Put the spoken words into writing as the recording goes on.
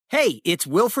Hey, it's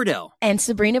Will Friedle. And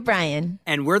Sabrina Bryan.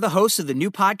 And we're the hosts of the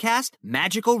new podcast,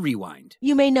 Magical Rewind.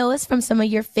 You may know us from some of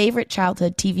your favorite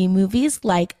childhood TV movies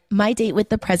like My Date with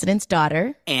the President's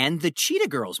Daughter and the Cheetah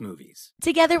Girls movies.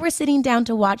 Together, we're sitting down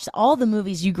to watch all the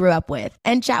movies you grew up with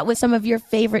and chat with some of your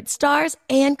favorite stars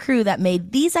and crew that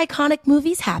made these iconic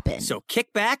movies happen. So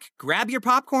kick back, grab your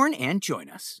popcorn, and join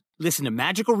us. Listen to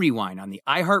Magical Rewind on the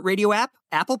iHeartRadio app,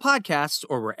 Apple Podcasts,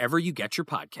 or wherever you get your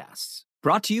podcasts.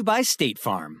 Brought to you by State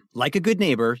Farm. Like a good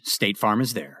neighbor, State Farm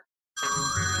is there.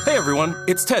 Hey everyone,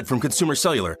 it's Ted from Consumer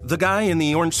Cellular, the guy in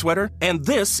the orange sweater, and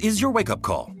this is your wake-up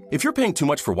call. If you're paying too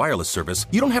much for wireless service,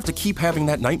 you don't have to keep having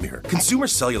that nightmare. Consumer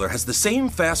Cellular has the same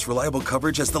fast, reliable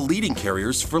coverage as the leading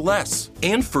carriers for less.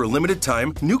 And for a limited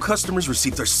time, new customers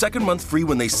receive their second month free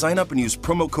when they sign up and use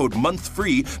promo code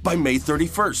MONTHFREE by May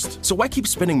 31st. So why keep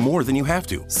spending more than you have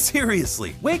to?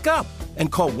 Seriously, wake up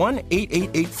and call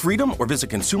 1-888-FREEDOM or visit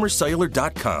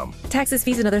consumercellular.com. Taxes,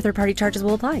 fees, and other third-party charges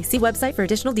will apply. See website for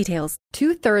additional details.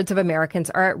 2/3 of Americans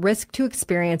are at risk to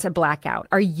experience a blackout.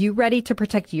 Are you ready to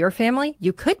protect your family?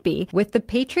 You could be with the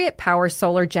Patriot Power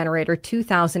Solar Generator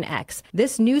 2000X.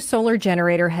 This new solar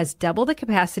generator has double the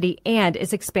capacity and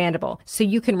is expandable, so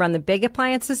you can run the big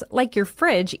appliances like your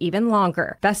fridge even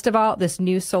longer. Best of all, this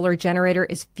new solar generator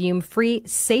is fume-free,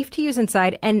 safe to use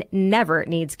inside, and never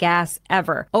needs gas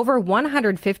ever. Over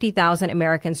 150,000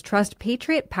 Americans trust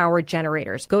Patriot Power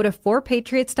generators. Go to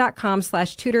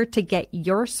 4patriots.com/Tudor to get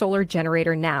your solar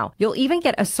generator now. You'll even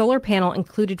get a solar panel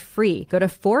included free. Go to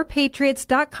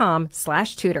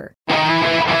 4patriots.com/Tudor.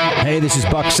 Hey, this is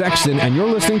Buck Sexton, and you're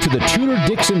listening to the Tudor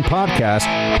Dixon Podcast,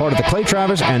 part of the Clay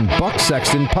Travis and Buck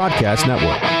Sexton Podcast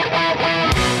Network.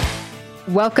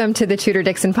 Welcome to the Tudor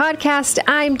Dixon Podcast.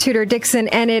 I'm Tudor Dixon,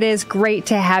 and it is great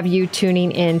to have you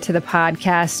tuning in to the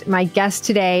podcast. My guest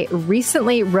today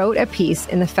recently wrote a piece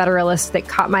in the Federalist that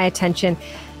caught my attention.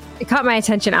 It caught my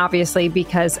attention, obviously,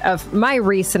 because of my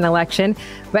recent election,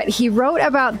 but he wrote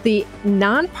about the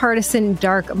nonpartisan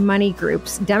dark money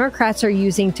groups Democrats are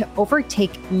using to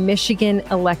overtake Michigan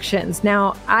elections.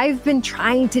 Now, I've been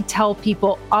trying to tell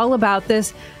people all about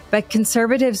this, but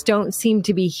conservatives don't seem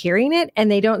to be hearing it,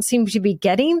 and they don't seem to be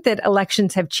getting that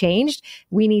elections have changed.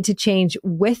 We need to change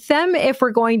with them if we're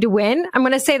going to win. I'm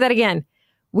going to say that again.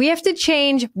 We have to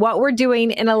change what we're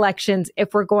doing in elections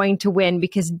if we're going to win,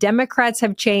 because Democrats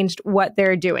have changed what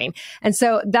they're doing. And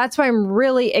so that's why I'm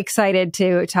really excited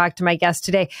to talk to my guest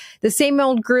today. The same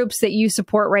old groups that you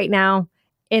support right now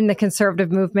in the conservative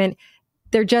movement,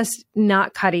 they're just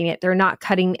not cutting it. They're not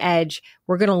cutting edge.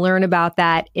 We're going to learn about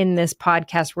that in this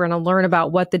podcast. We're going to learn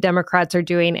about what the Democrats are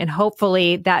doing. And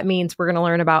hopefully that means we're going to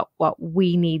learn about what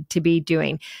we need to be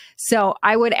doing. So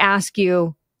I would ask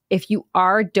you, if you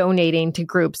are donating to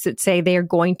groups that say they are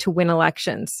going to win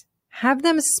elections, have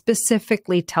them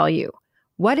specifically tell you,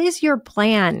 what is your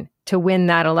plan to win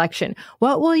that election?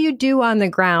 What will you do on the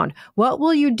ground? What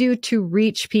will you do to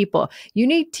reach people? You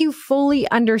need to fully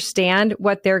understand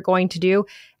what they're going to do.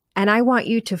 And I want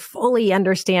you to fully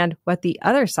understand what the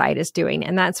other side is doing.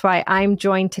 And that's why I'm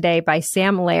joined today by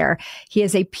Sam Lair. He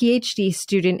is a PhD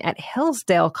student at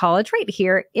Hillsdale College right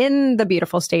here in the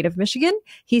beautiful state of Michigan.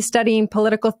 He's studying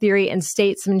political theory and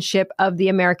statesmanship of the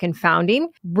American founding.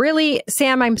 Really,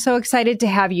 Sam, I'm so excited to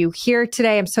have you here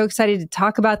today. I'm so excited to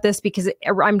talk about this because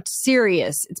I'm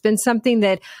serious. It's been something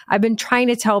that I've been trying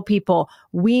to tell people.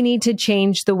 We need to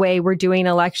change the way we're doing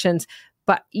elections.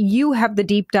 But you have the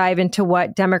deep dive into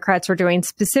what Democrats are doing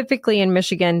specifically in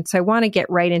Michigan. So I want to get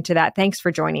right into that. Thanks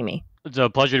for joining me. It's a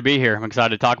pleasure to be here. I'm excited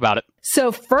to talk about it.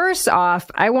 So first off,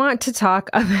 I want to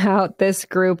talk about this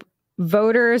group,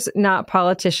 Voters Not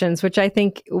Politicians, which I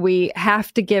think we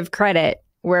have to give credit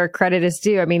where credit is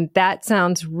due. I mean, that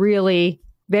sounds really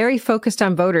very focused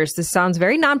on voters. This sounds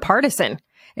very nonpartisan.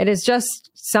 It is just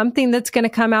something that's going to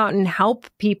come out and help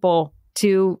people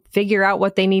to figure out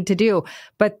what they need to do.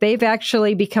 But they've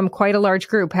actually become quite a large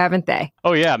group, haven't they?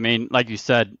 Oh, yeah. I mean, like you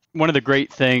said, one of the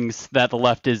great things that the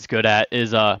left is good at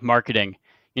is marketing.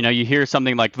 You know, you hear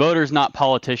something like voters, not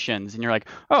politicians, and you're like,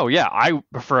 oh, yeah, I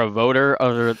prefer a voter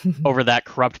over that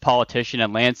corrupt politician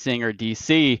in Lansing or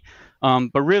D.C.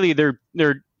 But really, they're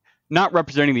not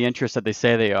representing the interests that they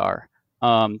say they are.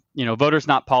 Voters,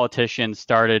 not politicians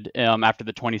started after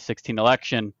the 2016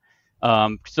 election.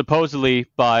 Supposedly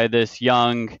by this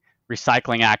young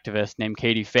recycling activist named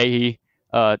Katie Fahey,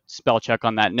 spell check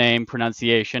on that name,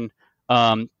 pronunciation.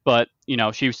 But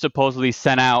she supposedly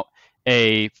sent out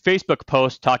a Facebook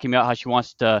post talking about how she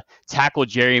wants to tackle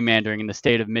gerrymandering in the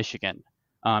state of Michigan,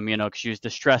 because she was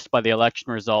distressed by the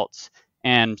election results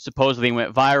and supposedly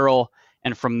went viral.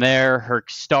 And from there, her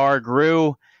star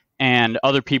grew. and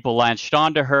other people latched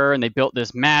onto her, and they built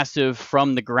this massive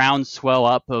from the groundswell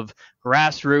up of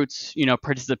grassroots,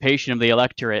 participation of the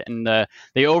electorate, and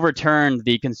they overturned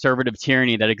the conservative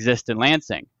tyranny that exists in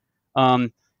Lansing. But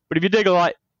if you dig a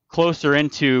lot closer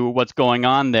into what's going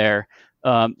on there,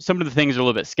 some of the things are a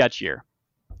little bit sketchier.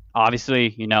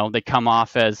 Obviously, they come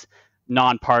off as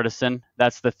nonpartisan.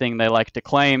 That's the thing they like to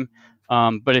claim.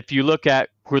 But if you look at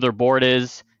who their board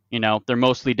is, they're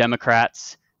mostly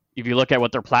Democrats. If you look at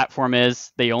what their platform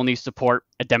is, they only support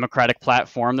a Democratic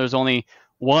platform. There's only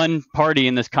one party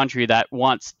in this country that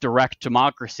wants direct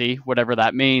democracy, whatever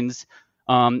that means.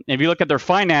 If you look at their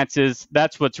finances,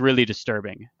 that's what's really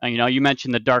disturbing. You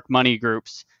mentioned the dark money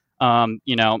groups, and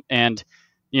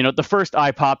the first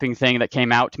eye-popping thing that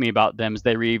came out to me about them is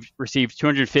they received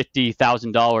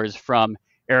 $250,000 from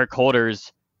Eric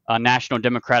Holder's National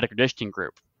Democratic Redistricting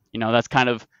Group. That's kind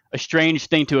of a strange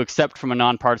thing to accept from a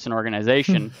nonpartisan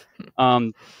organization.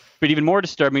 But even more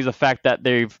disturbing is the fact that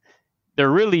they're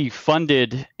really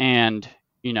funded and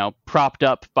propped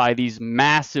up by these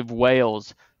massive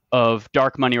whales of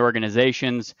dark money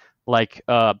organizations, like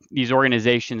these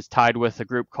organizations tied with a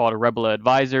group called Rebel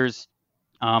Advisors.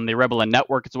 The Rebel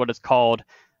Network is what it's called.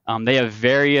 They have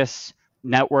various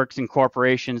networks and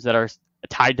corporations that are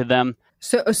tied to them.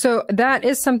 So that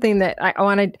is something that I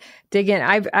want to dig in.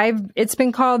 It's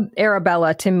been called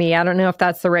Arabella to me. I don't know if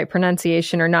that's the right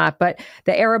pronunciation or not, but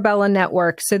the Arabella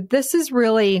Network. So this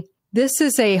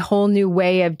is a whole new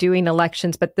way of doing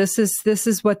elections, but this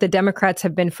is what the Democrats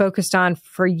have been focused on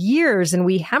for years, and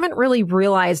we haven't really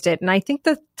realized it. And I think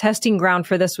the testing ground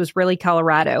for this was really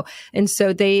Colorado. And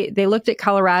so they looked at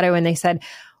Colorado and they said,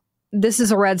 this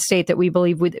is a red state that we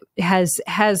believe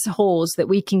has holes that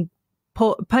we can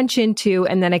punch into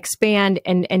and then expand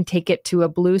and take it to a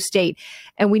blue state.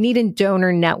 And we need a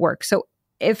donor network. So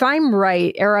if I'm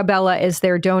right, Arabella is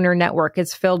their donor network.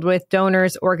 It's filled with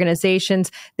donors,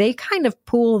 organizations. They kind of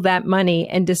pool that money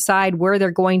and decide where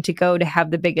they're going to go to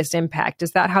have the biggest impact.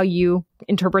 Is that how you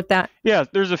interpret that? Yeah,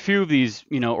 there's a few of these,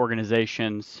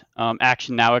 organizations.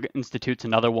 Action Now Institute's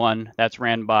another one that's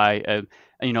ran by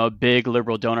a big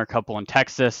liberal donor couple in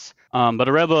Texas. But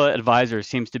Arabella Advisors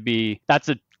seems to be, that's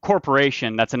a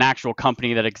corporation, that's an actual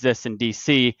company that exists in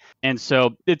DC. And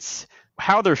so it's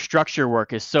how their structure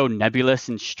work is so nebulous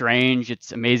and strange.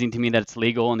 It's amazing to me that it's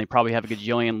legal, and they probably have a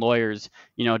gajillion lawyers,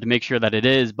 to make sure that it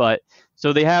is. But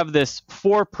so they have this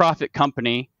for-profit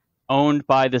company owned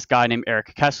by this guy named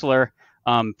Eric Kessler,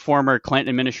 former Clinton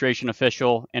administration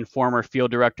official and former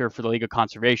field director for the League of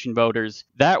Conservation Voters.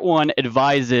 That one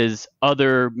advises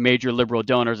other major liberal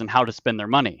donors on how to spend their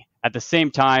money. At the same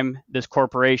time, this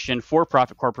corporation,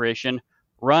 for-profit corporation,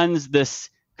 runs this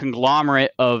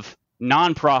conglomerate of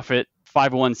nonprofit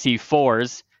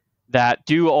 501c4s that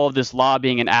do all of this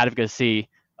lobbying and advocacy.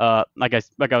 Like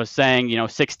I was saying,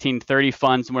 1630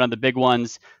 funds, one of the big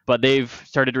ones, but they've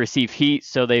started to receive heat.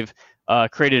 So they've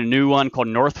created a new one called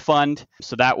North Fund.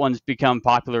 So that one's become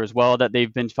popular as well, that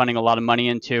they've been funding a lot of money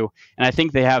into. And I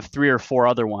think they have 3 or 4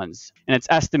 other ones. And it's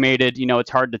estimated, it's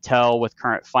hard to tell with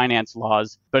current finance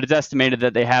laws, but it's estimated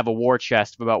that they have a war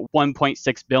chest of about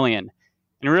 $1.6 billion.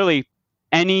 And really,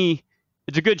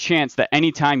 it's a good chance that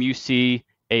anytime you see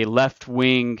a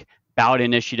left-wing ballot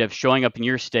initiative showing up in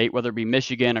your state, whether it be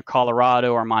Michigan or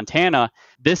Colorado or Montana,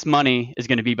 this money is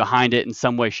going to be behind it in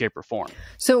some way, shape, or form.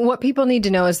 So what people need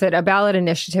to know is that a ballot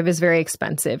initiative is very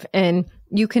expensive, and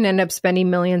you can end up spending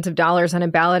millions of dollars on a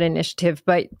ballot initiative,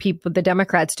 but the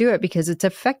Democrats do it because it's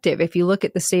effective. If you look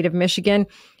at the state of Michigan,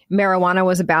 marijuana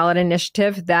was a ballot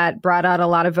initiative that brought out a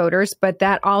lot of voters, but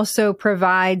that also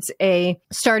provides a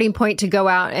starting point to go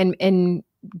out and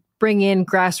bring in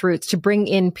grassroots, to bring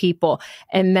in people.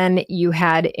 And then you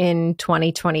had in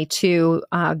 2022,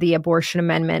 the abortion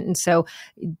amendment. And so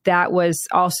that was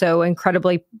also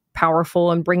incredibly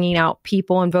powerful in bringing out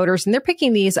people and voters. And they're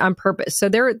picking these on purpose. So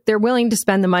they're willing to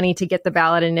spend the money to get the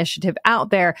ballot initiative out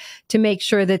there to make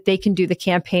sure that they can do the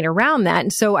campaign around that.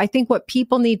 And so I think what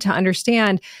people need to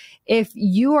understand, if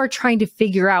you are trying to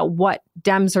figure out what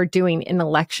Dems are doing in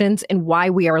elections and why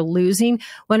we are losing,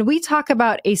 when we talk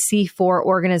about a C4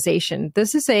 organization,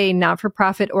 this is a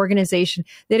not-for-profit organization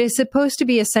that is supposed to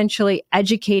be essentially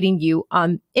educating you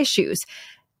on issues.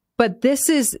 But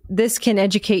this can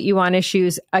educate you on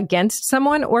issues against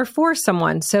someone or for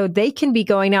someone. So they can be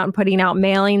going out and putting out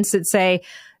mailings that say,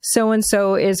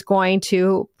 so-and-so is going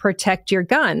to protect your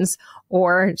guns,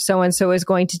 or so-and-so is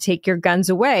going to take your guns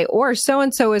away, or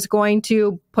so-and-so is going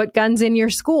to put guns in your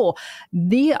school.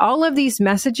 All of these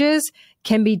messages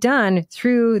can be done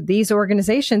through these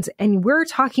organizations. And we're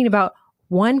talking about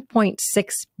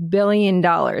 $1.6 billion.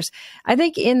 I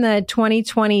think in the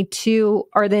 2022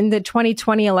 or in the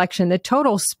 2020 election, the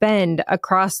total spend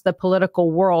across the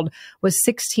political world was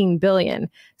 $16 billion.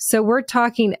 So we're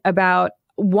talking about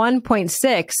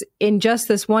 1.6 in just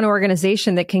this one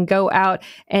organization that can go out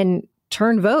and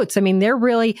turn votes. I mean, they're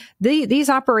really, these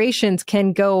operations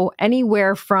can go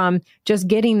anywhere from just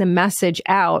getting the message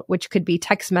out, which could be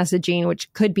text messaging,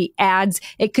 which could be ads.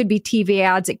 It could be TV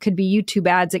ads. It could be YouTube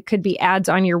ads. It could be ads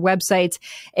on your websites.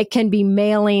 It can be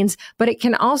mailings, but it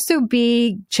can also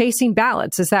be chasing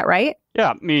ballots. Is that right?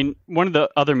 Yeah. I mean, one of the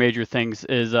other major things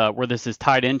is where this is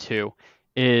tied into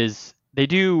is they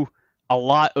do a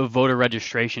lot of voter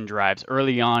registration drives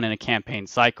early on in a campaign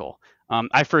cycle.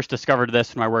 I first discovered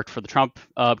this when I worked for the Trump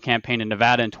campaign in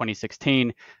Nevada in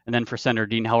 2016, and then for Senator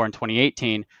Dean Heller in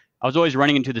 2018. I was always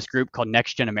running into this group called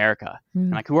Next Gen America. I'm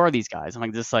like, who are these guys? I'm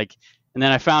like, and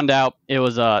then I found out it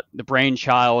was the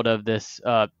brainchild of this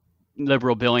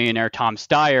liberal billionaire, Tom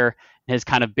Steyer, his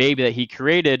kind of baby that he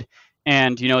created.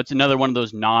 And, it's another one of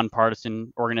those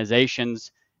nonpartisan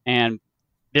organizations. And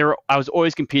I was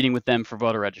always competing with them for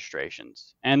voter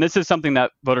registrations. And this is something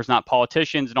that Voters Not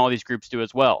Politicians and all these groups do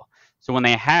as well. So when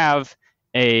they have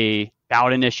a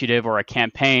ballot initiative or a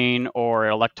campaign or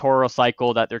an electoral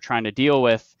cycle that they're trying to deal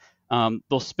with,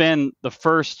 they'll spend the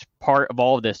first part of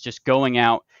all of this just going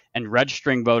out and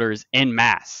registering voters en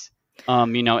masse.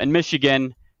 In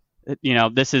Michigan,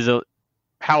 this is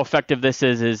how effective this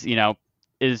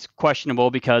is questionable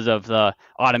because of the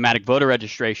automatic voter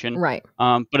registration. Right.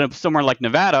 But if somewhere like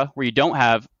Nevada, where you don't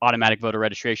have automatic voter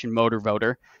registration, motor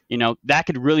voter, that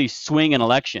could really swing an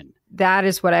election. That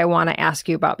is what I want to ask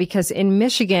you about, because in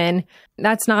Michigan,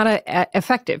 that's not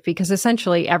effective because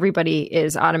essentially everybody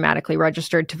is automatically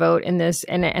registered to vote in this.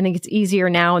 And I think it's easier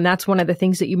now. And that's one of the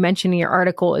things that you mentioned in your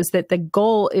article is that the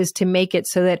goal is to make it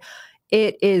so that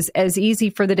it is as easy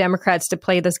for the Democrats to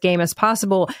play this game as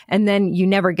possible. And then you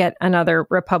never get another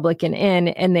Republican in,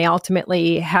 and they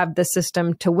ultimately have the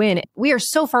system to win. We are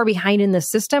so far behind in the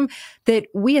system that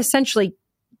we essentially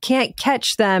can't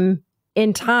catch them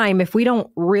in time if we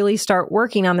don't really start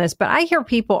working on this. But I hear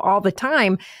people all the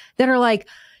time that are like,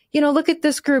 look at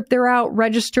this group. They're out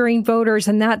registering voters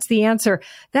and that's the answer.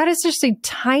 That is just a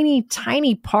tiny,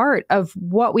 tiny part of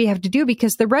what we have to do,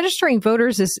 because the registering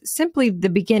voters is simply the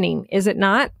beginning, is it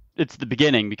not? It's the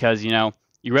beginning because,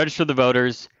 you register the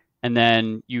voters and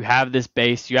then you have this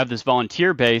base, you have this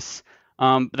volunteer base.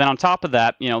 But then on top of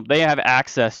that, they have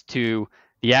access to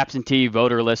the absentee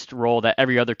voter list role that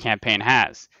every other campaign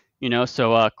has.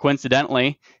 So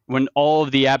coincidentally, when all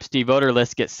of the absentee voter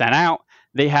lists get sent out,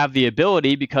 they have the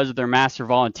ability, because of their master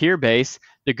volunteer base,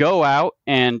 to go out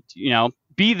and,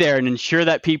 be there and ensure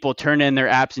that people turn in their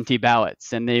absentee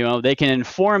ballots. And they can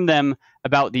inform them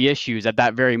about the issues at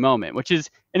that very moment, which is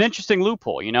an interesting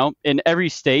loophole. In every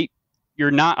state,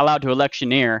 you're not allowed to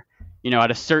electioneer,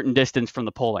 at a certain distance from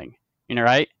the polling,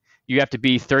 right? You have to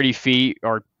be 30 feet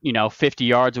or, 50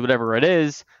 yards or whatever it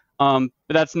is. But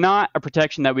that's not a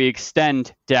protection that we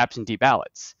extend to absentee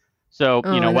ballots. So,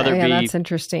 whether it be... that's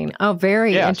interesting. Oh,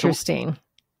 very interesting.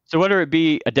 So whether it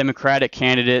be a Democratic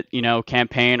candidate,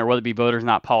 campaign, or whether it be Voters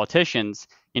Not Politicians,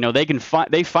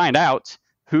 they find out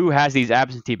who has these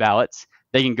absentee ballots.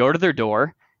 They can go to their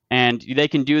door and they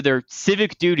can do their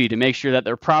civic duty to make sure that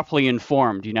they're properly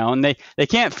informed, and they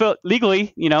can't fill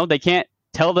legally, they can't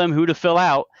tell them who to fill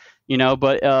out,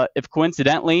 but if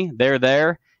coincidentally they're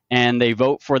there and they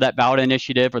vote for that ballot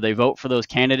initiative, or they vote for those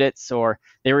candidates, or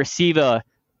they receive a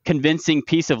convincing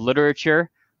piece of literature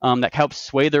that helps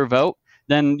sway their vote,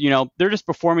 then, they're just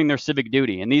performing their civic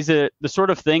duty. And these are the sort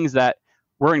of things that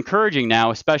we're encouraging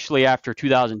now, especially after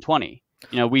 2020.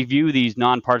 We view these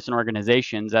nonpartisan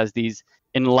organizations as these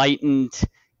enlightened,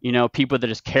 people that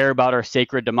just care about our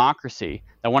sacred democracy,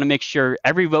 that want to make sure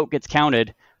every vote gets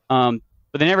counted, but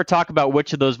they never talk about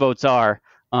which of those votes are,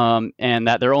 and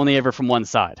that they're only ever from one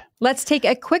side. Let's take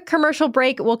a quick commercial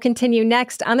break. We'll continue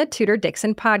next on the Tudor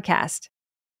Dixon podcast.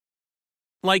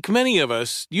 Like many of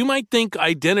us, you might think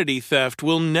identity theft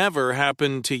will never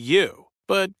happen to you.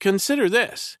 But consider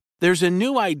this. There's a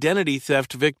new identity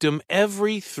theft victim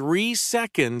every 3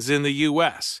 seconds in the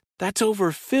U.S. That's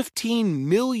over 15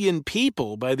 million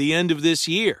people by the end of this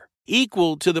year,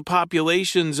 equal to the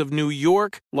populations of New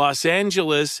York, Los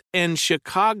Angeles, and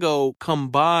Chicago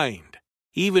combined.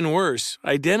 Even worse,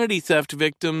 identity theft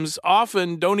victims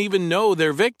often don't even know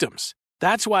they're victims.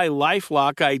 That's why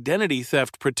LifeLock Identity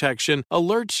Theft Protection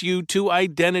alerts you to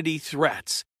identity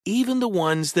threats, even the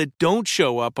ones that don't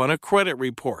show up on a credit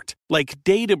report, like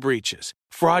data breaches,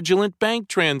 fraudulent bank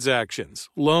transactions,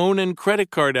 loan and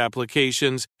credit card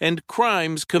applications, and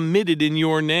crimes committed in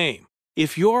your name.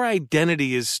 If your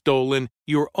identity is stolen,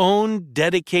 your own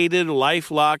dedicated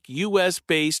LifeLock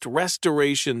U.S.-based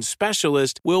restoration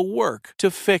specialist will work to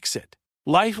fix it.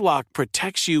 LifeLock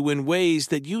protects you in ways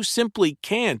that you simply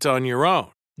can't on your own.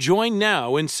 Join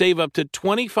now and save up to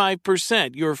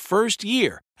 25% your first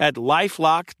year at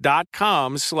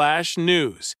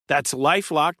LifeLock.com/news. That's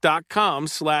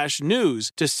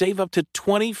LifeLock.com/news to save up to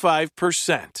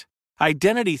 25%.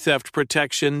 Identity theft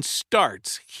protection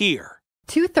starts here.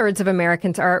 2/3 of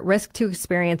Americans are at risk to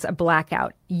experience a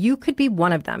blackout. You could be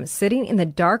one of them, sitting in the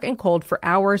dark and cold for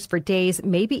hours, for days,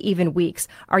 maybe even weeks.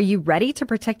 Are you ready to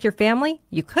protect your family?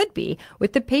 You could be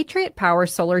with the Patriot Power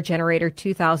Solar Generator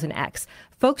 2000X.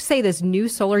 Folks say this new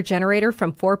solar generator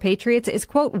from 4 Patriots is,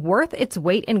 quote, worth its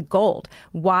weight in gold.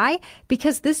 Why?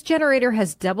 Because this generator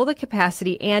has double the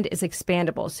capacity and is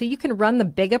expandable, so you can run the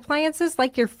big appliances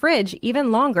like your fridge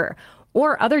even longer,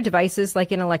 or other devices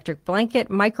like an electric blanket,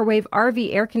 microwave,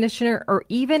 RV air conditioner, or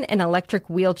even an electric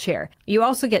wheelchair. You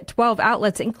also get 12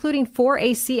 outlets, including 4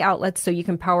 AC outlets, so you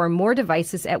can power more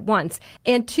devices at once,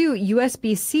 and 2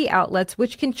 USB-C outlets,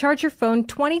 which can charge your phone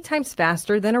 20 times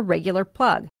faster than a regular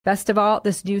plug. Best of all,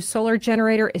 this new solar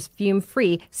generator is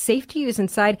fume-free, safe to use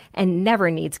inside, and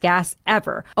never needs gas,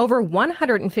 ever. Over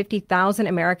 150,000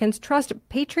 Americans trust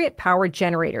Patriot Power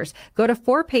generators. Go to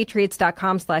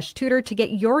 4patriots.com/Tudor to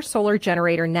get your solar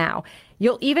generator now.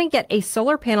 You'll even get a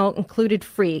solar panel included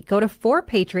free. Go to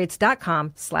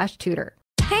 4patriots.com/Tudor.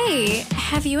 Hey,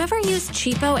 have you ever used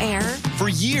Cheapo Air? For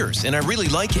years, and I really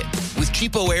like it. With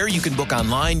Cheapo Air, you can book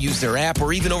online, use their app,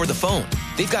 or even over the phone.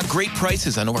 They've got great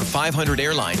prices on over 500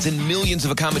 airlines and millions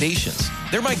of accommodations.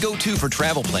 They're my go-to for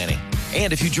travel planning.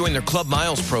 And if you join their Club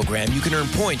Miles program, you can earn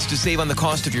points to save on the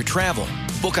cost of your travel.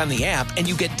 Book on the app, and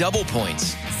you get double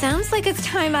points. Sounds like it's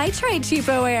time I tried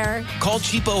Cheapo Air. Call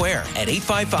Cheapo Air at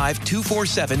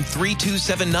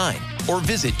 855-247-3279 or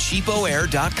visit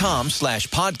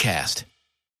cheapoair.com/podcast.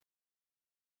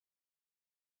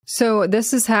 So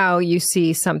this is how you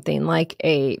see something like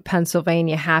a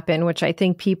Pennsylvania happen, which I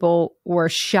think people were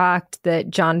shocked that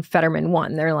John Fetterman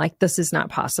won. They're like, this is not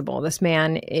possible. This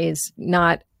man is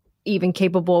not even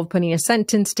capable of putting a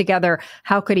sentence together.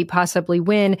 How could he possibly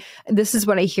win? This is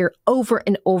what I hear over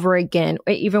and over again.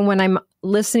 Even when I'm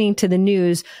listening to the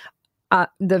news,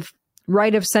 the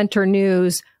right of center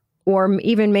news or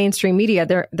even mainstream media,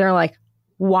 they're like,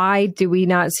 why do we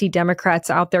not see Democrats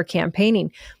out there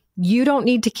campaigning? You don't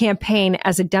need to campaign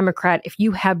as a Democrat if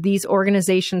you have these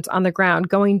organizations on the ground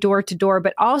going door to door.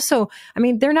 But also, I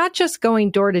mean, they're not just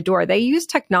going door to door. They use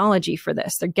technology for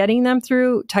this. They're getting them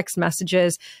through text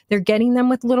messages. They're getting them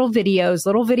with little videos.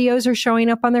 Little videos are showing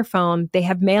up on their phone. They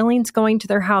have mailings going to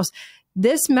their house.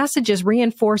 This message is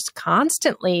reinforced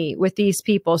constantly with these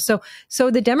people. So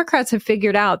the Democrats have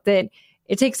figured out that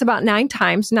it takes about 9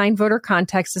 times, 9 voter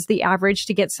contacts is the average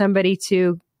to get somebody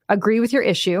to agree with your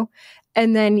issue.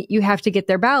 And then you have to get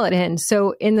their ballot in.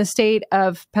 So in the state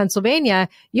of Pennsylvania,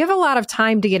 you have a lot of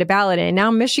time to get a ballot in. Now,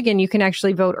 Michigan, you can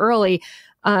actually vote early.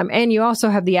 And you also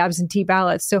have the absentee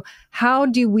ballots. So how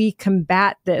do we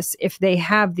combat this if they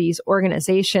have these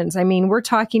organizations? I mean, we're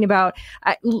talking about,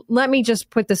 let me just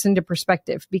put this into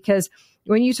perspective, because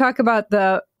when you talk about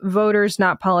the voters,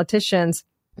 not politicians,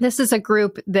 this is a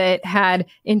group that had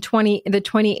in the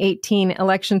 2018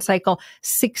 election cycle,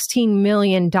 $16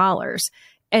 million.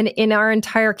 And in our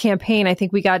entire campaign, I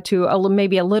think we got to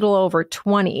maybe a little over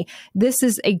 20. This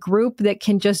is a group that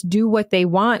can just do what they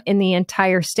want in the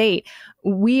entire state.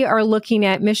 We are looking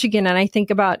at Michigan, and I think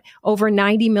about over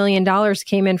 $90 million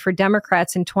came in for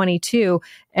Democrats in 22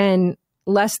 and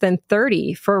less than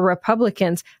 30 for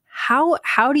Republicans. How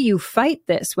do you fight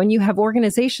this when you have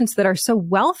organizations that are so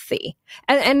wealthy?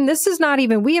 And this is not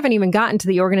even, we haven't even gotten to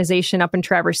the organization up in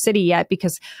Traverse City yet,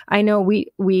 because I know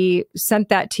we sent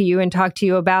that to you and talked to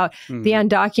you about the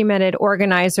undocumented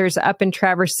organizers up in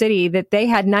Traverse City, that they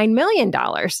had $9 million.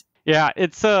 Yeah,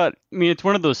 it's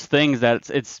one of those things that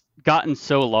it's gotten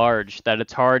so large that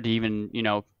it's hard to even,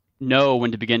 know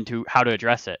when to begin to how to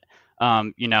address it.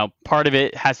 Part of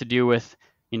it has to do with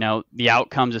the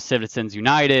outcomes of Citizens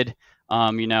United.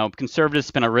 Conservatives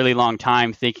spent a really long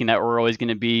time thinking that we're always going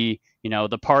to be,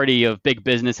 the party of big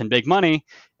business and big money.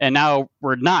 And now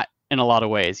we're not in a lot of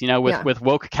ways, with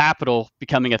woke capital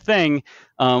becoming a thing.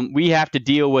 We have to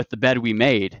deal with the bed we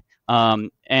made. But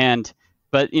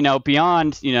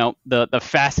beyond, the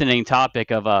fascinating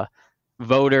topic of a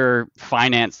voter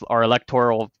finance or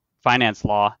electoral finance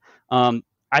law,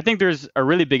 I think there's a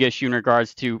really big issue in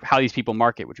regards to how these people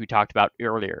market, which we talked about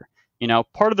earlier.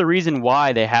 Part of the reason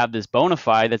why they have this bona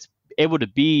fide that's able to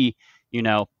be,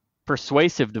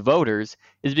 persuasive to voters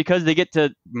is because they get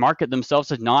to market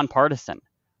themselves as nonpartisan.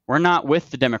 We're not with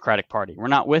the Democratic Party. We're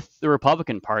not with the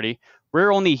Republican Party.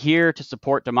 We're only here to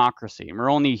support democracy. And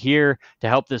we're only here to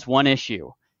help this one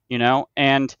issue,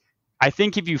 And I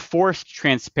think if you forced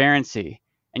transparency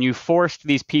and you forced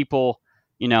these people,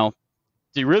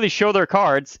 to really show their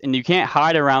cards, and you can't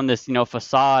hide around this,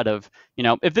 facade of,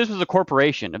 if this was a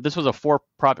corporation, if this was a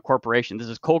for-profit corporation, this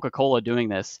is Coca-Cola doing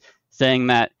this, saying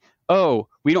that, oh,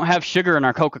 we don't have sugar in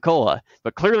our Coca-Cola,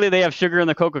 but clearly they have sugar in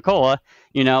the Coca-Cola,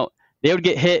 they would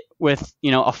get hit with,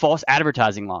 a false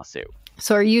advertising lawsuit.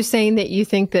 So are you saying that you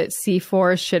think that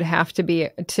C4 should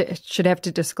have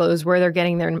to disclose where they're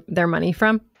getting their money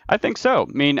from? I think so.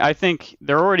 I think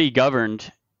they're already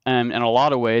governed in a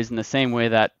lot of ways in the same way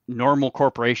that normal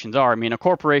corporations are. A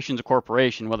corporation's a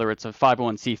corporation, whether it's a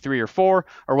 501c3 or 4,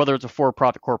 or whether it's a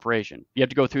for-profit corporation. You have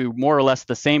to go through more or less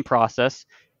the same process,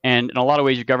 and in a lot of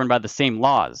ways you're governed by the same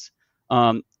laws.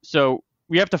 So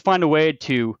we have to find a way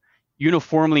to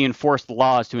uniformly enforce the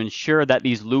laws to ensure that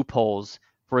these loopholes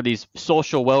for these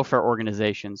social welfare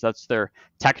organizations, that's their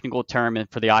technical term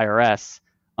for the IRS,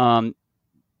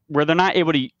 where they're not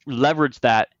able to leverage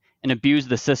that and abuse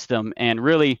the system and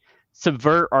really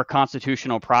subvert our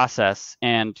constitutional process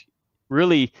and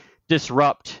really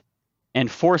disrupt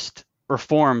and force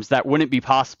reforms that wouldn't be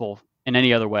possible in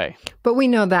any other way. But we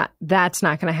know that that's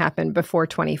not going to happen before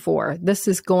 24. This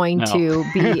is going to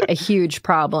be a huge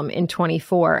problem in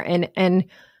 24. And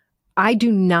I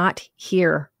do not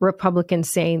hear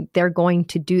Republicans saying they're going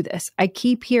to do this. I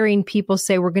keep hearing people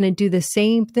say we're going to do the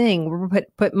same thing. We're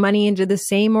put money into the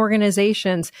same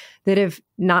organizations that have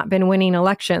not been winning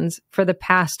elections for the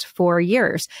past 4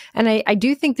 years. And I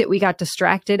do think that we got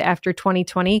distracted after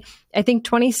 2020. I think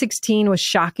 2016 was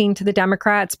shocking to the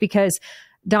Democrats because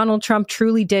Donald Trump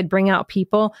truly did bring out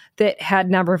people that had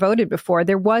never voted before.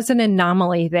 There was an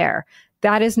anomaly there.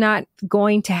 That is not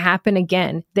going to happen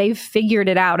again. They've figured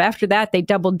it out. After that, they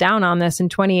doubled down on this in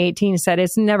 2018 and said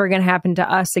it's never going to happen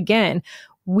to us again.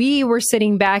 We were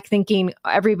sitting back thinking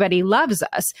everybody loves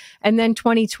us. And then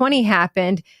 2020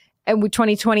 happened. And when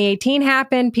 2018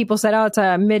 happened, people said, oh, it's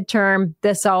a midterm.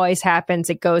 This always happens.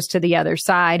 It goes to the other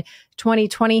side.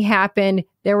 2020 happened.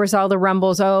 There was all the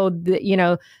rumbles.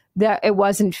 That it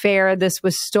wasn't fair. This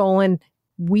was stolen.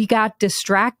 We got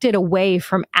distracted away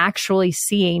from actually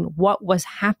seeing what was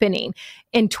happening.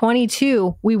 In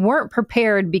 22, we weren't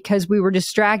prepared because we were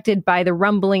distracted by the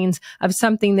rumblings of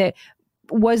something that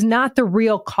was not the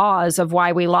real cause of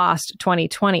why we lost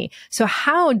 2020. So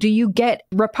how do you get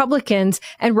Republicans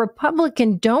and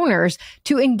Republican donors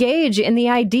to engage in the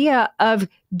idea of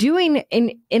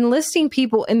enlisting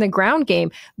people in the ground game?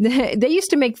 They used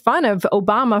to make fun of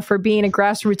Obama for being a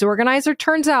grassroots organizer.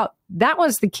 Turns out that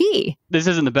was the key. This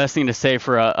isn't the best thing to say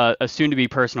for a soon-to-be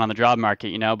person on the job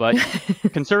market, but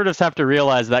conservatives have to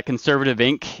realize that conservative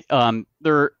Inc.,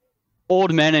 they're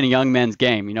old men in a young men's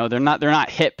game. They're not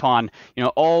hip on,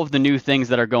 all of the new things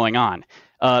that are going on.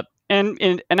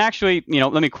 And actually,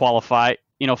 let me qualify,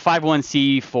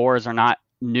 501c4s are not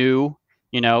new.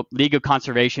 League of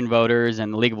Conservation Voters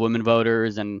and the League of Women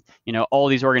Voters and, all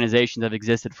these organizations have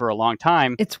existed for a long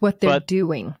time. It's what they're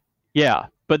doing. Yeah.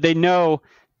 But they know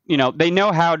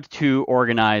how to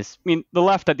organize. The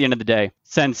left at the end of the day,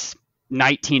 since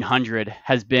 1900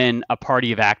 has been a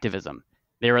party of activism.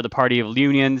 They were the party of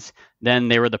unions. Then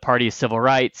they were the party of civil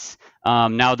rights.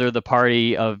 Now they're the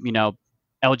party of,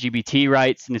 LGBT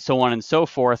rights and so on and so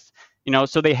forth.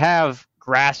 So they have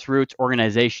grassroots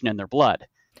organization in their blood.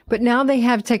 But now they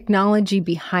have technology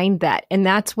behind that. And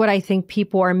that's what I think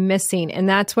people are missing. And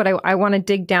that's what I want to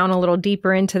dig down a little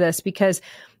deeper into this, because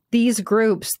these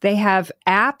groups, they have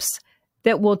apps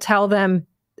that will tell them,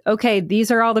 okay, these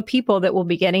are all the people that will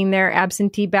be getting their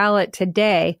absentee ballot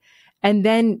today. And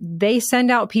then they send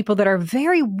out people that are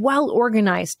very well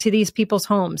organized to these people's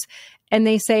homes. And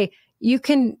they say, you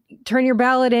can turn your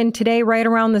ballot in today, right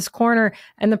around this corner.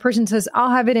 And the person says,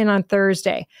 I'll have it in on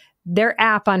Thursday. Their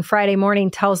app on Friday morning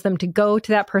tells them to go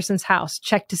to that person's house,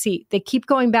 check to see. They keep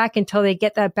going back until they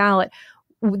get that ballot.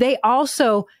 They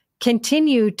also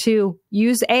continue to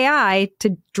use AI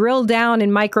to drill down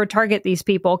and micro target these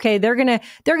people. Okay, they're going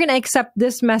to accept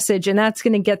this message and that's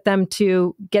going to get them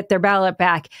to get their ballot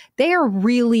back. They are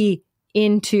really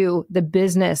into the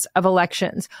business of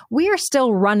elections. We are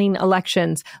still running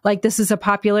elections like this is a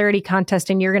popularity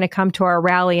contest and you're going to come to our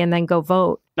rally and then go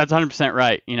vote. That's 100%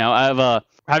 right. I've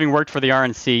having worked for the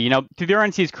RNC, to the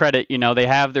RNC's credit, they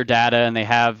have their data and they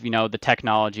have, the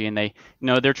technology and they,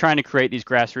 they're trying to create these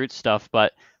grassroots stuff,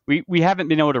 but we haven't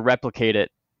been able to replicate it.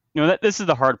 This is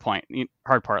the hard part.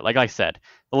 Like I said,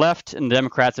 the left and the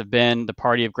Democrats have been the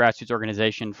party of grassroots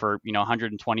organization for,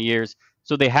 120 years.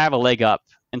 So they have a leg up.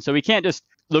 And so we can't just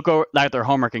look at their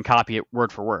homework and copy it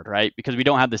word for word, right? Because we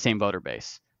don't have the same voter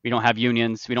base. We don't have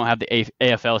unions. We don't have the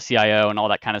AFL-CIO and all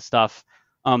that kind of stuff.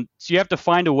 So you have to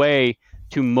find a way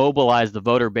to mobilize the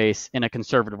voter base in a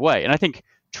conservative way. And I think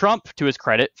Trump, to his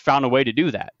credit, found a way to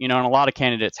do that, and a lot of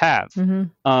candidates have.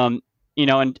 And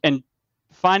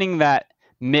finding that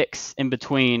mix in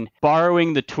between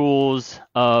borrowing the tools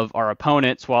of our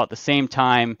opponents while at the same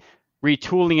time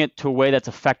retooling it to a way that's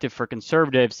effective for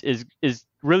conservatives is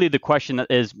really the question that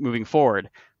is moving forward.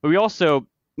 But we also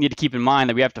need to keep in mind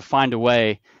that we have to find a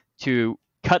way to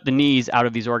cut the knees out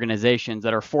of these organizations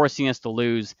that are forcing us to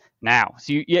lose now.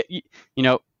 So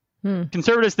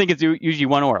conservatives think it's usually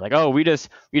one or, like, oh, we just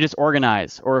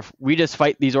organize, or if we just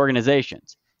fight these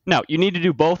organizations. No, you need to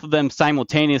do both of them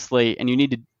simultaneously, and you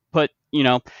need to put,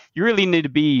 you really need to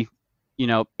be,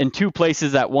 in two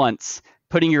places at once,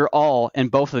 putting your all in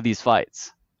both of these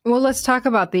fights. Well, let's talk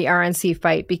about the RNC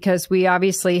fight, because we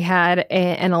obviously had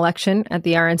an election at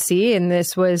the RNC, and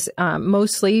this was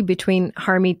mostly between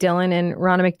Harmeet Dillon and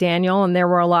Ronna McDaniel. And there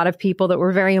were a lot of people that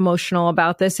were very emotional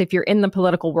about this. If you're in the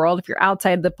political world, if you're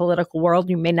outside the political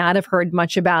world, you may not have heard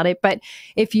much about it. But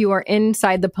if you are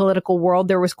inside the political world,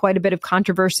 there was quite a bit of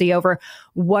controversy over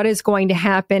what is going to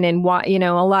happen and why,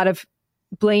 a lot of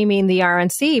blaming the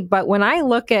RNC. But when I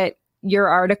look at your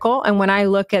article and when I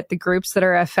look at the groups that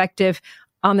are effective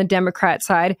on the Democrat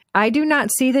side, I do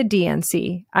not see the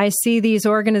DNC. I see these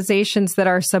organizations that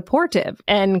are supportive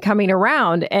and coming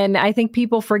around. And I think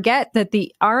people forget that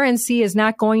the RNC is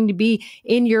not going to be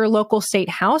in your local state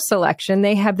house election.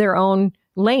 They have their own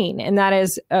lane, and that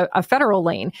is a federal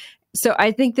lane. So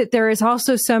I think that there is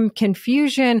also some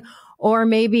confusion or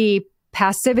maybe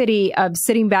passivity of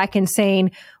sitting back and saying,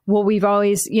 well, we've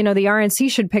always, the RNC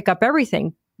should pick up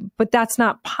everything. But that's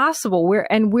not possible. We're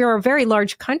a very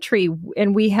large country,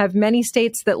 and we have many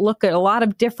states that look at a lot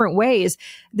of different ways.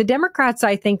 The Democrats,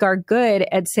 I think, are good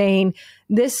at saying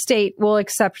this state will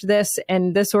accept this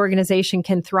and this organization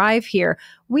can thrive here.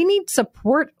 We need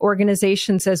support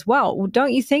organizations as well.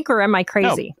 Don't you think, or am I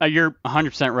crazy? No, you're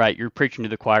 100% right. You're preaching to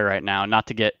the choir right now, not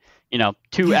to get,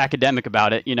 too academic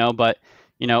about it, but,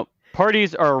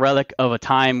 parties are a relic of a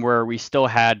time where we still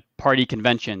had party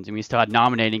conventions, and we still had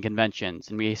nominating conventions,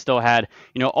 and we still had,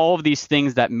 all of these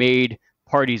things that made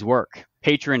parties work,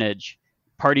 patronage,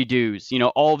 party dues,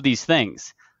 all of these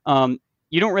things.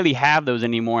 You don't really have those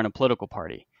anymore in a political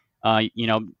party.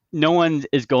 No one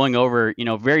is going over,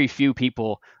 very few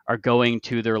people are going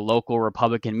to their local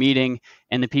Republican meeting,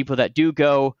 and the people that do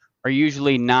go are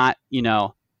usually not,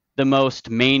 the most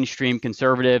mainstream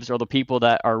conservatives, or the people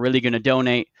that are really going to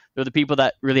donate. They're the people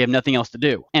that really have nothing else to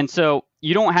do. And so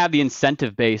you don't have the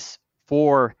incentive base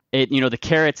for it, the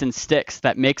carrots and sticks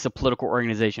that makes a political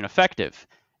organization effective.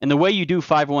 And the way you do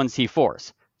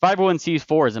 501c4s.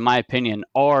 501c4s, in my opinion,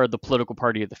 are the political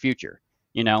party of the future.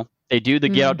 They do the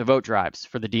get out to vote drives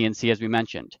for the DNC, as we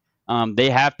mentioned. They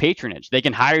have patronage. They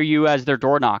can hire you as their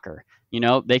door knocker.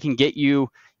 They can get you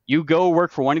go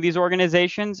work for one of these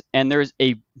organizations, and there's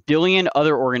a billion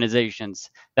other organizations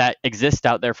that exist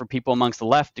out there for people amongst the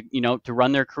left, to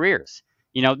run their careers.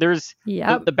 There's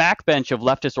the backbench of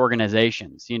leftist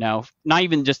organizations, not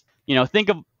even just,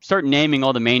 start naming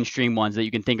all the mainstream ones that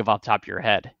you can think of off the top of your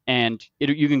head. And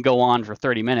you can go on for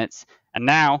 30 minutes. And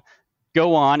now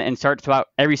go on and start to talk about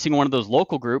every single one of those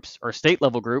local groups or state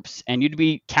level groups, and you'd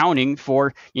be counting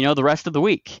for, the rest of the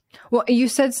week. Well, you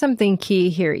said something key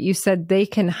here. You said they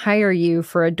can hire you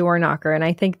for a door knocker. And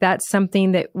I think that's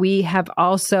something that we have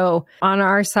also on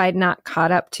our side not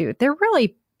caught up to. They're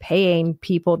really paying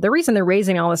people. The reason they're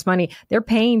raising all this money, they're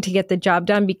paying to get the job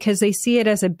done because they see it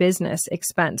as a business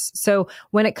expense. So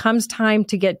when it comes time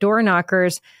to get door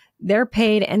knockers, they're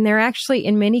paid, and they're actually,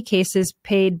 in many cases,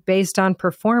 paid based on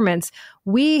performance.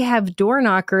 We have door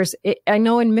knockers. I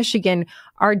know in Michigan,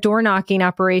 our door knocking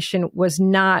operation was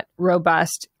not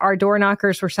robust. Our door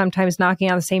knockers were sometimes knocking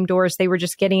on the same doors. They were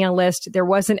just getting a list. There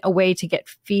wasn't a way to get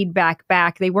feedback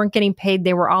back. They weren't getting paid.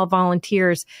 They were all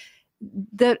volunteers.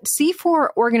 The C4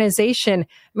 organization,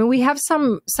 we have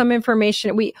some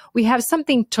information. We have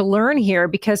something to learn here,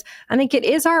 because I think it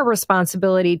is our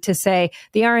responsibility to say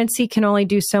the RNC can only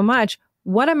do so much.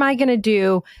 What am I going to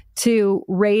do to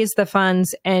raise the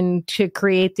funds and to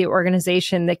create the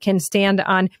organization that can stand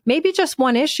on maybe just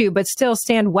one issue, but still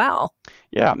stand well?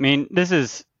 Yeah, this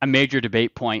is a major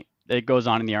debate point that goes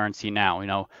on in the RNC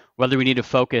now, whether we need to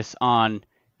focus on,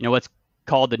 what's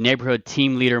called the neighborhood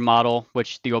team leader model,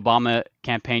 which the Obama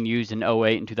campaign used in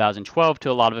 2008 and 2012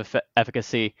 to a lot of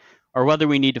efficacy, or whether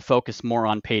we need to focus more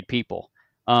on paid people.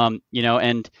 And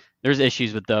there's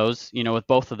issues with those, with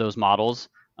both of those models.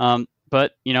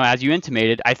 But, as you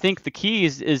intimated, I think the key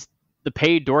is the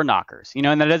paid door knockers,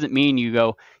 and that doesn't mean you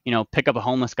go, pick up a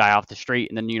homeless guy off the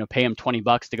street and then, pay him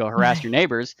 $20 to go harass your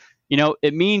neighbors.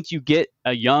 It means you get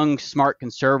a young, smart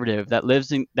conservative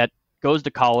that goes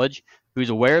to college, who's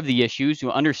aware of the issues,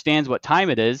 who understands what time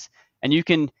it is, and you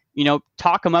can,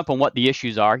 talk them up on what the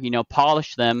issues are,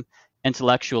 polish them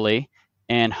intellectually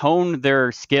and hone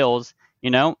their skills,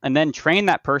 and then train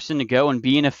that person to go and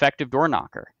be an effective door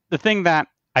knocker. The thing that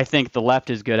I think the left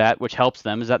is good at, which helps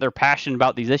them, is that they're passionate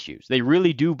about these issues. They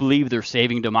really do believe they're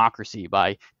saving democracy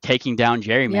by taking down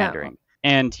gerrymandering. Yeah.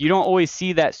 And you don't always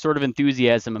see that sort of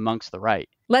enthusiasm amongst the right.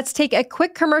 Let's take a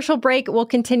quick commercial break. We'll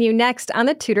continue next on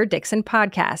the Tudor Dixon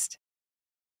podcast.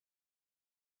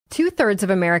 2/3 of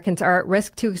Americans are at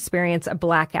risk to experience a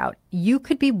blackout. You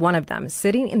could be one of them,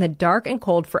 sitting in the dark and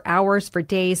cold for hours, for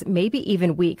days, maybe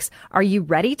even weeks. Are you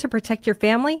ready to protect your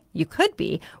family? You could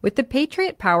be with the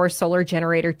Patriot Power Solar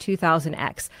Generator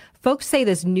 2000X. Folks say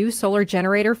this new solar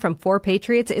generator from 4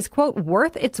 Patriots is, quote,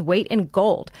 worth its weight in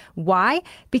gold. Why?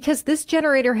 Because this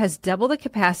generator has double the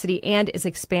capacity and is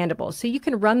expandable, so you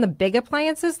can run the big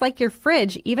appliances like your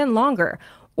fridge even longer,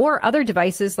 or other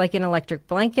devices like an electric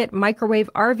blanket, microwave,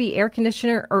 RV air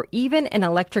conditioner, or even an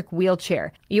electric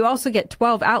wheelchair. You also get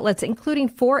 12 outlets, including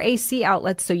 4 AC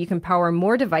outlets, so you can power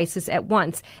more devices at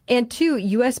once, and 2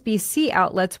 USB-C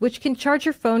outlets, which can charge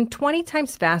your phone 20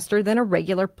 times faster than a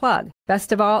regular plug.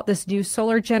 Best of all, this new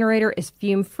solar generator is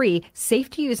fume-free, safe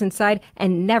to use inside,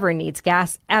 and never needs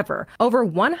gas, ever. Over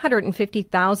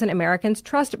 150,000 Americans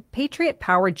trust Patriot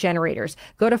Power generators.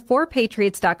 Go to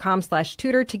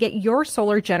 4patriots.com/Tudor to get your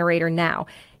solar generator now.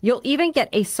 You'll even get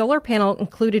a solar panel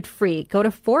included free. Go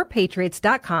to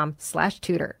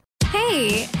 4patriots.com/Tudor.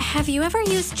 Hey, have you ever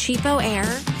used Cheapo Air?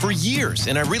 For years,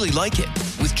 and I really like it.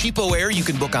 With Cheapo Air, you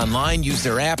can book online, use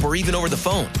their app, or even over the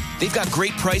phone. They've got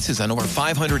great prices on over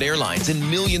 500 airlines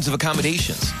and millions of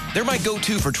accommodations. They're my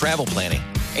go-to for travel planning.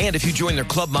 And if you join their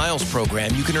Club Miles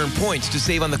program, you can earn points to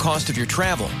save on the cost of your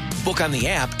travel. Book on the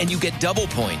app, and you get double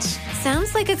points.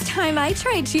 Sounds like it's time I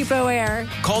tried Cheapo Air.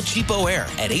 Call Cheapo Air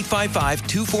at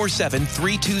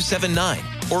 855-247-3279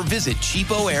 or visit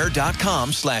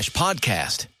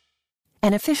cheapoair.com/podcast.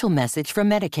 An official message from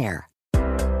Medicare.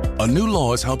 A new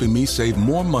law is helping me save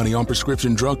more money on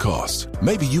prescription drug costs.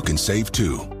 Maybe you can save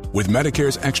too. With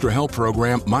Medicare's Extra Help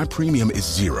program, my premium is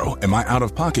 $0 and my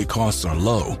out-of-pocket costs are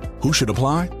low. Who should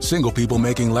apply? Single people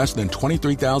making less than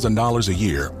 $23,000 a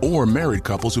year or married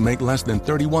couples who make less than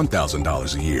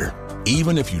 $31,000 a year.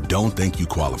 Even if you don't think you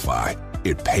qualify,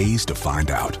 it pays to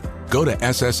find out. Go to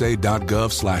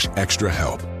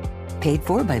ssa.gov/extrahelp. Paid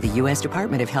for by the U.S.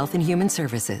 Department of Health and Human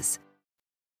Services.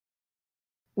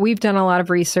 We've done a lot of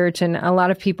research, and a lot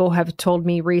of people have told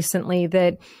me recently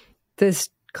that this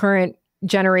current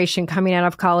generation coming out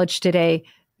of college today,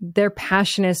 their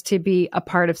passion is to be a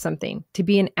part of something, to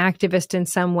be an activist in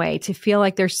some way, to feel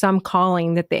like there's some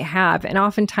calling that they have. And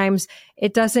oftentimes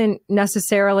it doesn't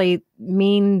necessarily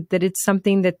mean that it's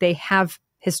something that they have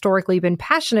historically been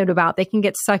passionate about. They can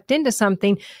get sucked into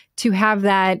something to have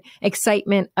that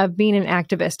excitement of being an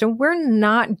activist. And we're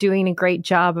not doing a great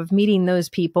job of meeting those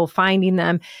people, finding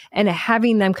them, and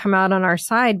having them come out on our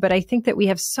side. But I think that we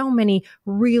have so many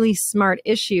really smart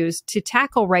issues to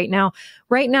tackle right now.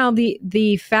 Right now,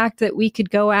 the fact that we could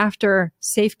go after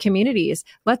safe communities,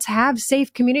 let's have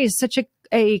safe communities, such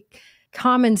a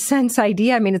common sense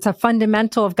idea. I mean, it's a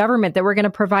fundamental of government that we're going to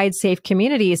provide safe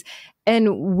communities.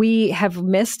 And we have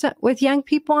missed with young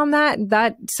people on that.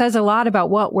 That says a lot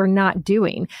about what we're not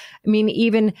doing. I mean,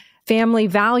 even family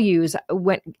values,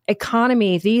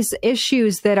 economy, these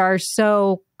issues that are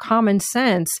so common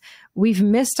sense, we've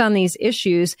missed on these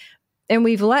issues. And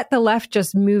we've let the left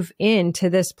just move into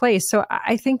this place. So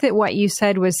I think that what you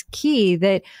said was key,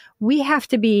 that we have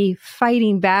to be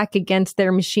fighting back against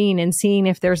their machine and seeing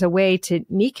if there's a way to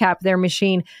kneecap their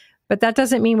machine. But that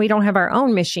doesn't mean we don't have our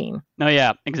own machine. No,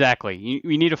 yeah, exactly.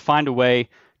 We need to find a way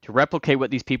to replicate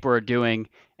what these people are doing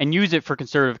and use it for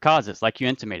conservative causes, like you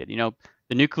intimated.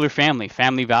 The nuclear family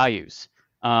values.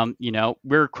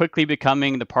 We're quickly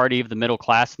becoming the party of the middle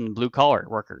class and blue collar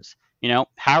workers.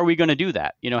 How are we going to do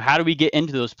that? How do we get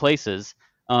into those places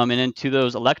and into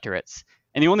those electorates?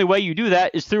 And the only way you do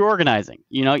that is through organizing.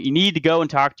 You need to go and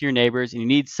talk to your neighbors, and you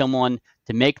need someone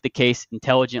to make the case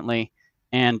intelligently.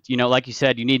 And, like you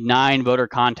said, you need 9 voter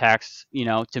contacts,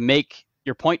 to make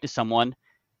your point to someone.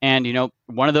 And,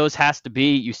 one of those has to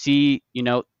be, you see,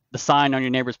 the sign on your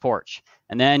neighbor's porch.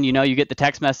 And then, you get the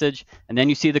text message, and then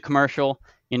you see the commercial,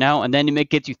 and then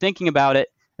it gets you thinking about it.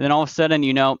 And then all of a sudden,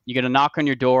 you get a knock on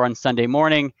your door on Sunday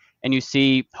morning, and you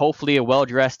see hopefully a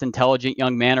well-dressed, intelligent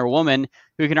young man or woman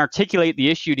who can articulate the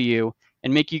issue to you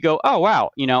and make you go, oh, wow,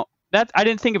 I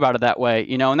didn't think about it that way,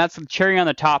 and that's the cherry on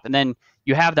the top. And then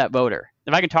you have that voter.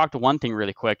 If I can talk to one thing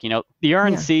really quick, the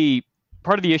RNC,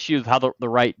 part of the issue of how the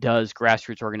right does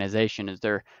grassroots organization is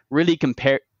they're really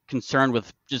concerned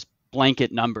with just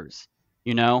blanket numbers.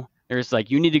 There's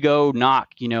like, you need to go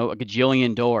knock, a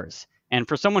gajillion doors. And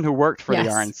for someone who worked for the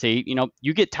RNC,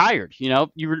 you get tired,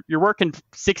 you're working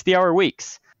 60-hour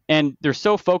weeks, and they're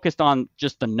so focused on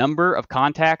just the number of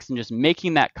contacts and just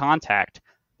making that contact.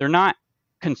 They're not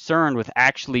concerned with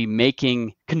actually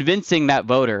convincing that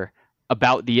voter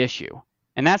about the issue.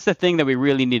 And that's the thing that we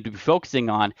really need to be focusing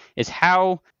on, is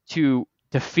how to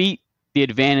defeat the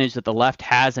advantage that the left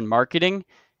has in marketing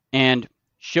and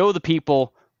show the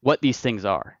people what these things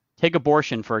are. Take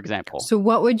abortion, for example. So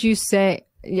what would you say?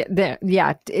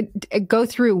 Go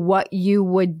through what you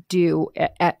would do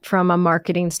from a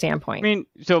marketing standpoint.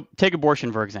 So take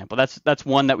abortion, for example. That's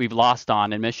one that we've lost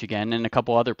on in Michigan and a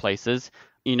couple other places,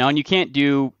 and you can't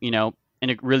do, in a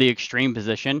really extreme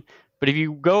position. But if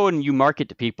you go and you market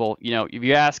to people, if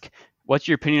you ask, what's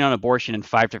your opinion on abortion in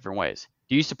 5 different ways?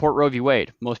 Do you support Roe v.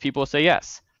 Wade? Most people will say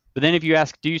yes. But then if you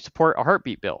ask, do you support a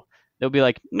heartbeat bill? They'll be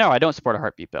like, no, I don't support a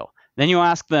heartbeat bill. Then you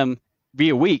ask them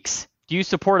via weeks, do you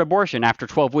support abortion after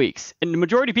 12 weeks? And the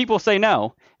majority of people say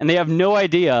no, and they have no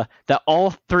idea that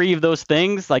all 3 of those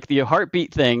things, like the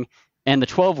heartbeat thing and the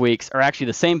 12 weeks, are actually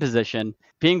the same position.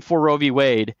 Being for Roe v.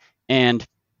 Wade and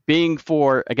being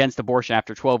against abortion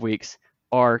after 12 weeks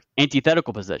are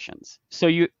antithetical positions. So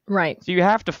you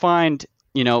have to find,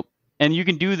 and you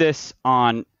can do this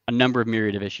on a number of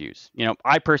myriad of issues.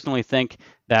 I personally think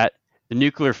that the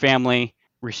nuclear family,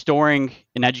 restoring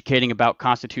and educating about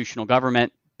constitutional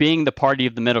government, being the party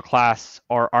of the middle class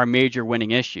are our major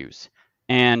winning issues.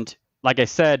 And like I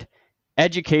said,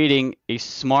 educating a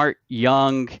smart,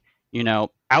 young,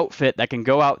 outfit that can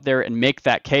go out there and make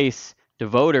that case to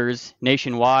voters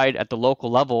nationwide at the local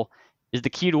level is the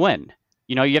key to win.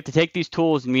 You have to take these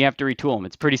tools and we have to retool them.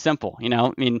 It's pretty simple,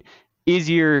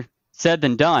 easier said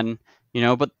than done,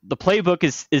 but the playbook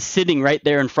is sitting right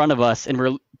there in front of us, and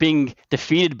we're being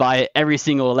defeated by it every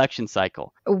single election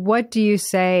cycle. What do you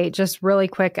say, just really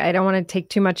quick, I don't want to take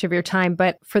too much of your time,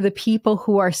 but for the people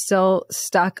who are still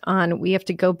stuck on, we have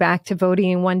to go back to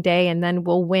voting in one day and then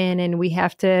we'll win, and we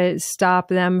have to stop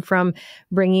them from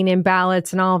bringing in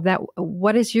ballots and all of that,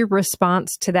 what is your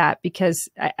response to that? Because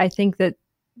I think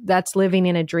that's living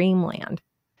in a dreamland.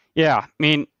 Yeah,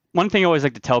 one thing I always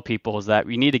like to tell people is that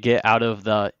we need to get out of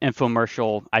the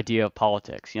infomercial idea of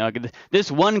politics.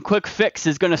 This one quick fix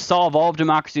is going to solve all of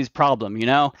democracy's problem,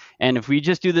 and if we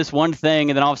just do this one thing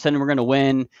and then all of a sudden we're going to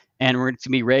win and we're going to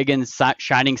be Reagan's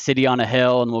shining city on a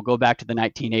hill and we'll go back to the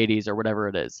 1980s or whatever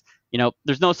it is.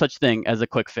 There's no such thing as a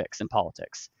quick fix in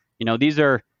politics. These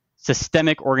are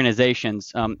systemic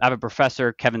organizations. I have a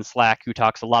professor, Kevin Slack, who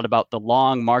talks a lot about the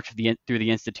long march through the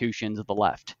institutions of the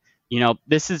left.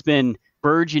 This has been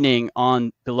burgeoning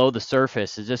on below the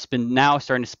surface. Has just been now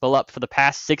starting to spill up for the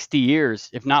past 60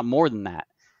 years, if not more than that.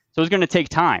 So it's going to take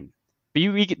time. But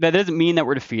that doesn't mean that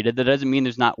we're defeated. That doesn't mean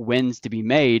there's not wins to be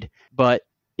made. But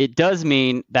it does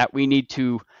mean that we need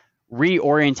to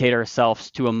reorientate ourselves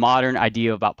to a modern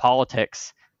idea about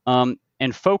politics,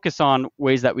 and focus on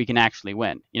ways that we can actually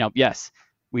win. Yes,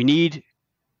 we need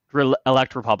to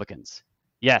elect Republicans.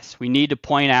 Yes, we need to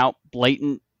point out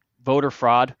blatant voter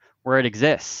fraud where it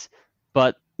exists.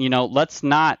 But, let's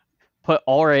not put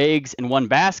all our eggs in one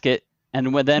basket.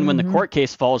 And then when the court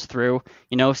case falls through,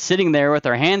 sitting there with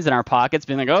our hands in our pockets,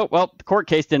 being like, oh, well, the court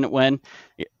case didn't win.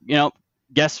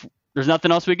 Guess there's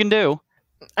nothing else we can do.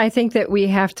 I think that we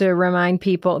have to remind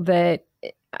people that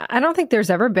I don't think there's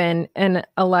ever been an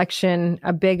election,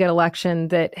 a big election,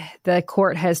 that the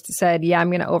court has said, yeah, I'm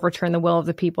going to overturn the will of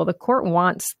the people. The court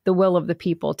wants the will of the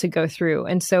people to go through.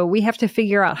 And so we have to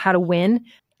figure out how to win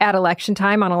at election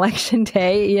time on election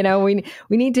day. We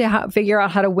need to figure out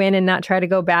how to win and not try to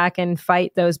go back and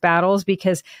fight those battles,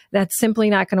 because that's simply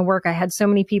not going to work. I had so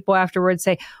many people afterwards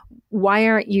say, why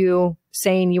aren't you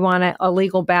saying you want a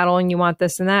legal battle and you want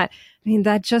this and that?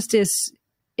 That just is,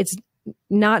 it's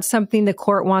not something the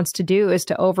court wants to do, is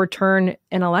to overturn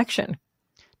an election.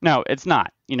 No, it's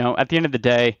not. At the end of the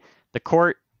day, the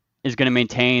court is going to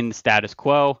maintain the status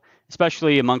quo,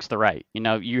 especially amongst the right.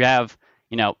 You have,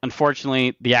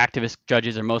 unfortunately, the activist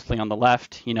judges are mostly on the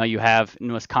left. You have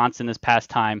in Wisconsin this past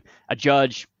time, a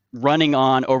judge running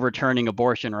on overturning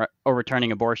abortion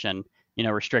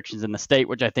restrictions in the state,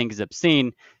 which I think is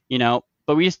obscene,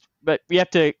 but we have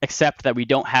to accept that we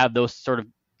don't have those sort of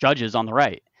judges on the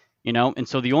right, and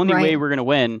so the only way we're going to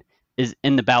win is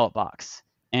in the ballot box.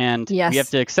 And we have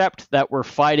to accept that we're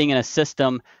fighting in a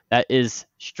system that is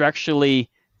structurally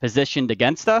positioned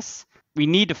against us. we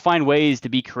need to find ways to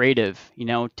be creative,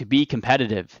 to be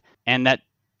competitive. And that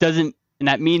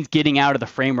means getting out of the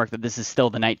framework that this is still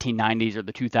the 1990s or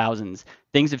the 2000s.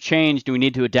 Things have changed and we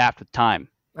need to adapt with time.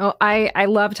 Oh, I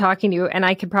love talking to you, and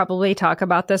I could probably talk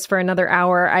about this for another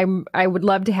hour. I would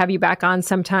love to have you back on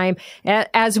sometime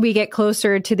as we get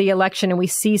closer to the election and we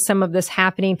see some of this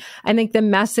happening. I think the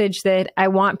message that I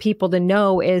want people to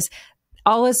know is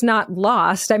all is not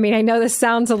lost. I mean, I know this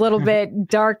sounds a little bit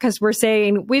dark because we're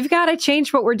saying we've got to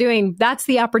change what we're doing. That's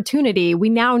the opportunity. We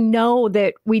now know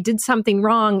that we did something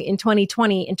wrong in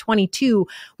 2020 and 22.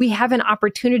 We have an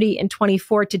opportunity in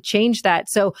 24 to change that.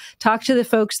 So talk to the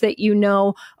folks that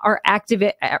are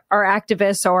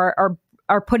activists or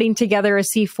are putting together a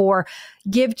C4.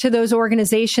 Give to those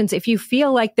organizations if you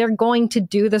feel like they're going to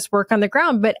do this work on the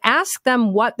ground, but ask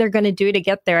them what they're going to do to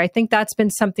get there. I think that's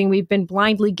been something we've been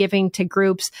blindly giving to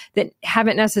groups that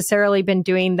haven't necessarily been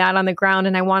doing that on the ground.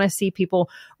 And I want to see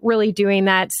people really doing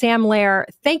that. Sam Lair,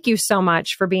 thank you so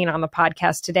much for being on the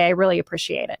podcast today. I really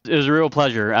appreciate it. It was a real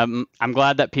pleasure. I'm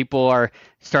glad that people are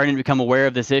starting to become aware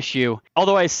of this issue.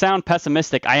 Although I sound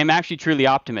pessimistic, I am actually truly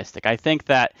optimistic. I think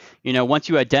that, once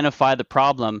you identify the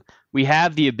problem, we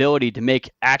have the ability to make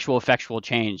actual effectual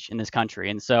change in this country.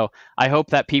 And so I hope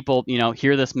that people,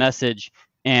 hear this message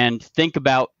and think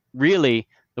about really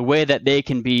the way that they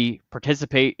can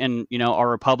participate in, our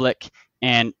republic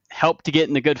and help to get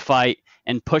in the good fight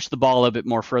and push the ball a little bit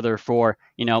more further for,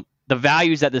 the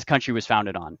values that this country was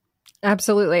founded on.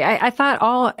 Absolutely. I thought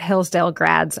all Hillsdale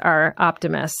grads are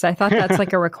optimists. I thought that's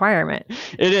like a requirement.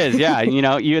 It is, yeah.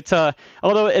 It's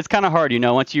although it's kind of hard,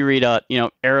 once you read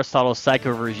Aristotle's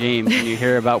Psycho Regime and you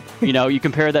hear about, you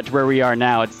compare that to where we are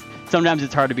now. Sometimes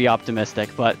it's hard to be optimistic,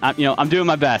 but I'm doing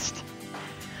my best.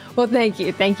 Well, thank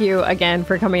you. Thank you again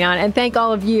for coming on. And thank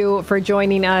all of you for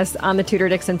joining us on the Tudor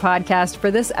Dixon podcast.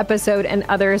 For this episode and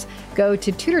others, go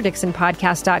to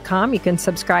TudorDixonPodcast.com. You can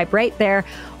subscribe right there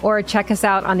or check us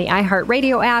out on the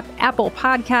iHeartRadio app, Apple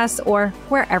Podcasts, or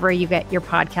wherever you get your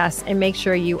podcasts. And make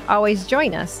sure you always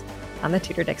join us on the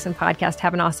Tudor Dixon podcast.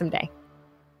 Have an awesome day.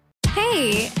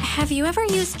 Hey, have you ever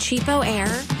used Cheapo Air?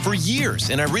 For years,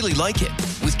 and I really like it.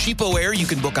 With Cheapo Air, you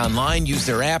can book online, use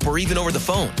their app, or even over the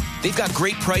phone. They've got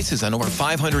great prices on over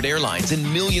 500 airlines and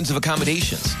millions of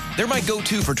accommodations. They're my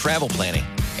go-to for travel planning.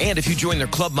 And if you join their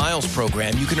Club Miles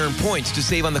program, you can earn points to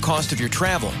save on the cost of your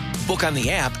travel. Book on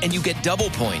the app and you get double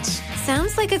points.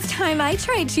 Sounds like it's time I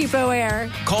tried Cheapo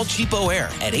Air. Call Cheapo Air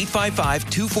at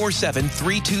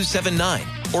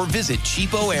 855-247-3279 or visit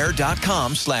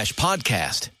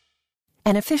cheapoair.com/podcast.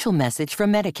 An official message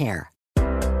from Medicare.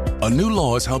 A new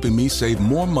law is helping me save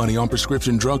more money on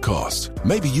prescription drug costs.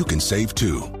 Maybe you can save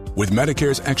too. With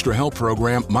Medicare's Extra Help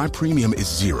program, my premium is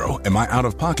zero and my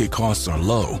out-of-pocket costs are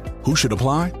low. Who should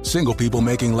apply? Single people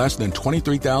making less than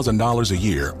 $23,000 a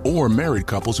year or married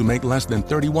couples who make less than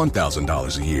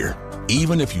 $31,000 a year.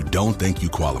 Even if you don't think you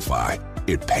qualify,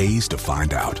 it pays to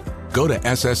find out. Go to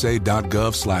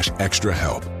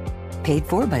ssa.gov/extrahelp. Paid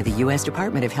for by the U.S.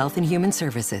 Department of Health and Human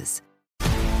Services.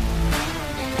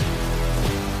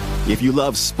 If you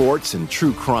love sports and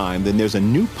true crime, then there's a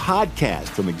new podcast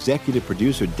from executive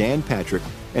producer Dan Patrick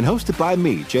and hosted by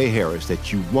me, Jay Harris,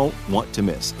 that you won't want to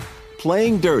miss.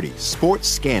 Playing Dirty: Sports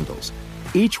Scandals.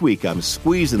 Each week, I'm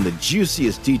squeezing the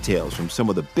juiciest details from some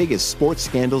of the biggest sports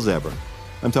scandals ever.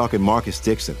 I'm talking Marcus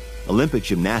Dixon, Olympic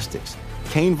gymnastics,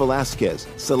 Cain Velasquez,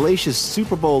 salacious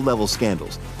Super Bowl-level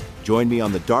scandals. Join me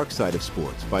on the dark side of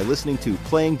sports by listening to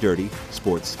Playing Dirty: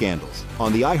 Sports Scandals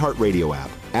on the iHeartRadio app,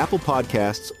 Apple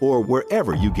Podcasts, or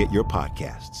wherever you get your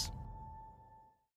podcasts.